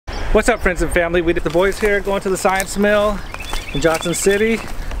What's up, friends and family? We did the boys here going to the Science Mill in Johnson City.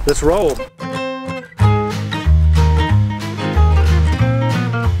 Let's roll.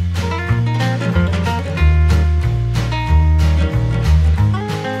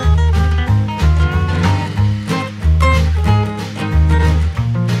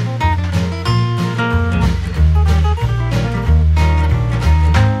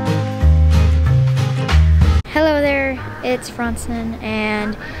 It's Bronson,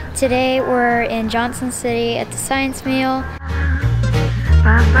 and today we're in Johnson City at the Science Mill.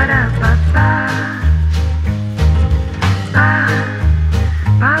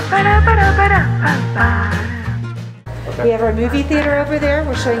 We have our movie theater over there.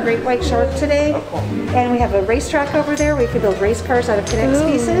 We're showing Great White Shark today. And we have a racetrack over there where you can build race cars out of K'NEX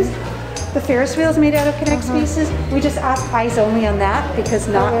pieces. The Ferris wheel is made out of K'NEX pieces. We just ask eyes only on that because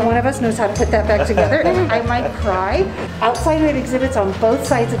not one of us knows how to put that back together. And I might cry. Outside we have exhibits on both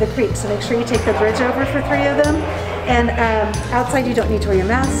sides of the creek, so make sure you take the bridge over for 3 of them. And outside you don't need to wear your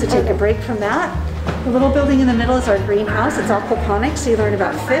mask, so take a break from that. The little building in the middle is our greenhouse. It's aquaponics, so you learn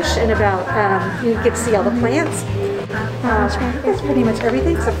about fish and about, you get to see all the plants. It's pretty much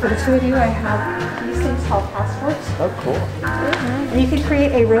everything, except for the 2 of you, I have these things called passports. Oh, cool. And you can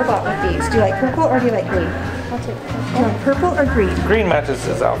create a robot with these. Do you like purple or do you like green? Do you want purple or green? Green matches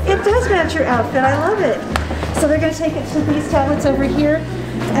his outfit. It does match your outfit. I love it. So they're going to take it to these tablets over here,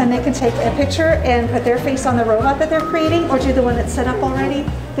 and they can take a picture and put their face on the robot that they're creating, or do the one that's set up already.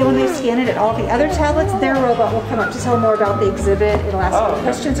 Then when they scan it at all the other tablets, their robot will come up to tell more about the exhibit. It'll ask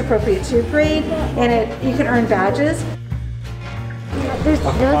questions appropriate to your grade, and you can earn badges. Those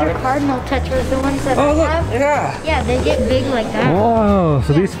are cardinal tetras, the ones that I have. Yeah, they get big like that. Whoa,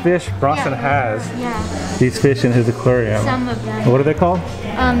 so these fish Bronson has. Yeah. These fish in his aquarium. Some of them. What are they called?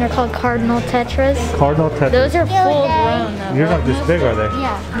 They're called cardinal tetras. Cardinal tetras. Those are full grown though. Yours aren't this big, are they?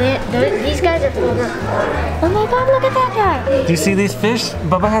 Yeah, these guys are full grown. Oh my god, look at that guy. Do you see these fish?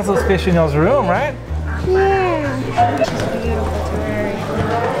 Bubba has those fish in his room, right? Yeah. It's just a beautiful terrarium.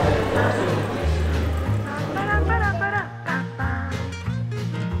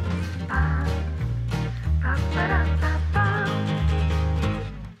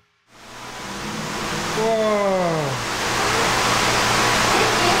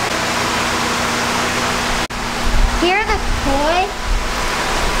 Here are the koi,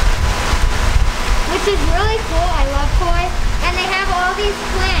 which is really cool. I love koi. And they have all these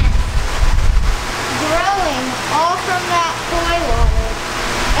plants growing all from that koi water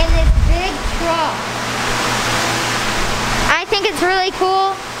in this big trough. I think it's really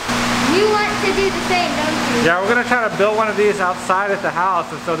cool. You want to do the same, don't you? Yeah, we're going to try to build one of these outside at the house.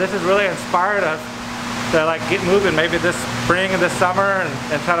 And so this has really inspired us to like get moving maybe this spring and this summer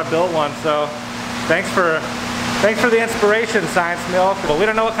and try to build one. So thanks for the inspiration, Science Mill. But we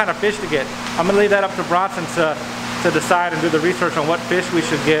don't know what kind of fish to get. I'm going to leave that up to Bronson to decide and do the research on what fish we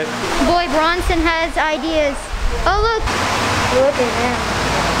should get. Boy, Bronson has ideas. Oh, look. Look at that.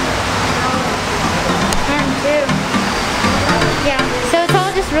 And too. Yeah, so it's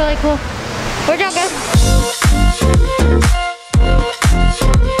all just really cool. Where'd y'all go?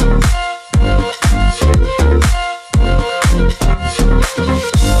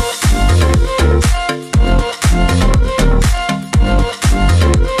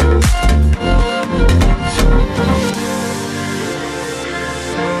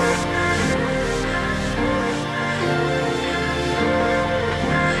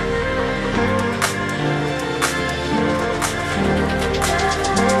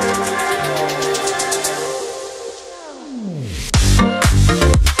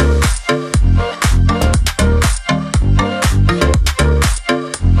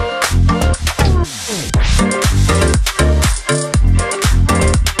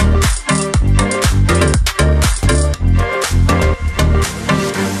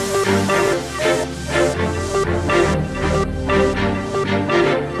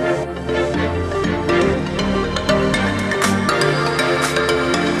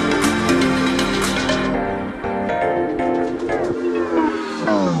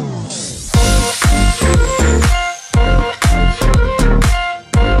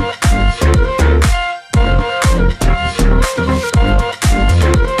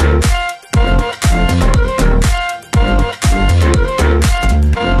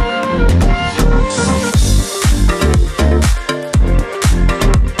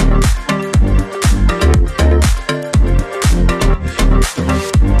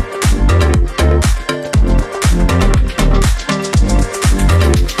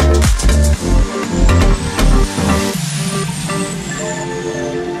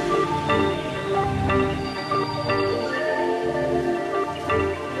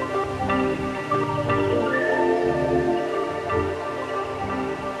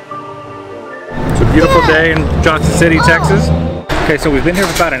 Beautiful day in Johnson City, Texas. Okay, so we've been here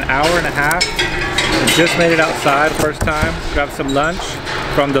for about an hour and a half. We just made it outside first time. Grabbed some lunch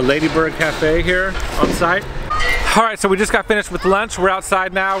from the Ladybird Cafe here on site. All right, so we just got finished with lunch. We're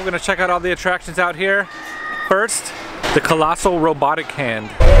outside now. We're gonna check out all the attractions out here. First, the Colossal Robotic Hand.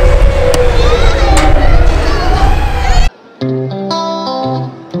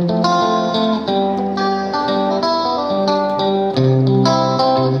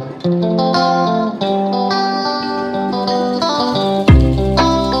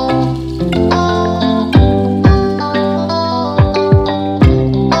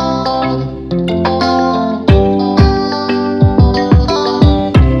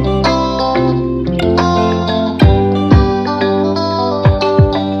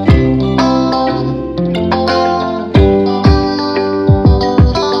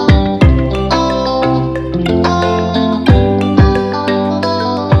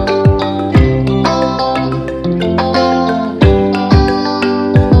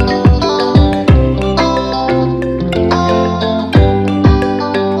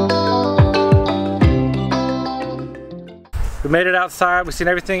 We made it outside. We've seen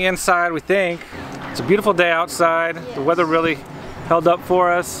everything inside, we think. It's a beautiful day outside. The weather really held up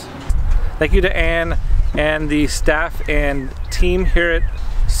for us. Thank you to Ann and the staff and team here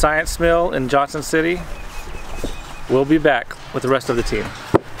at Science Mill in Johnson City. We'll be back with the rest of the team.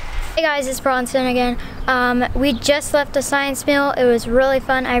 Hey guys, it's Bronson again. We just left the Science Mill. It was really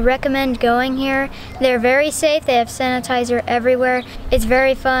fun. I recommend going here. They're very safe. They have sanitizer everywhere. It's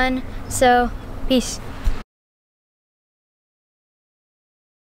very fun. So, peace.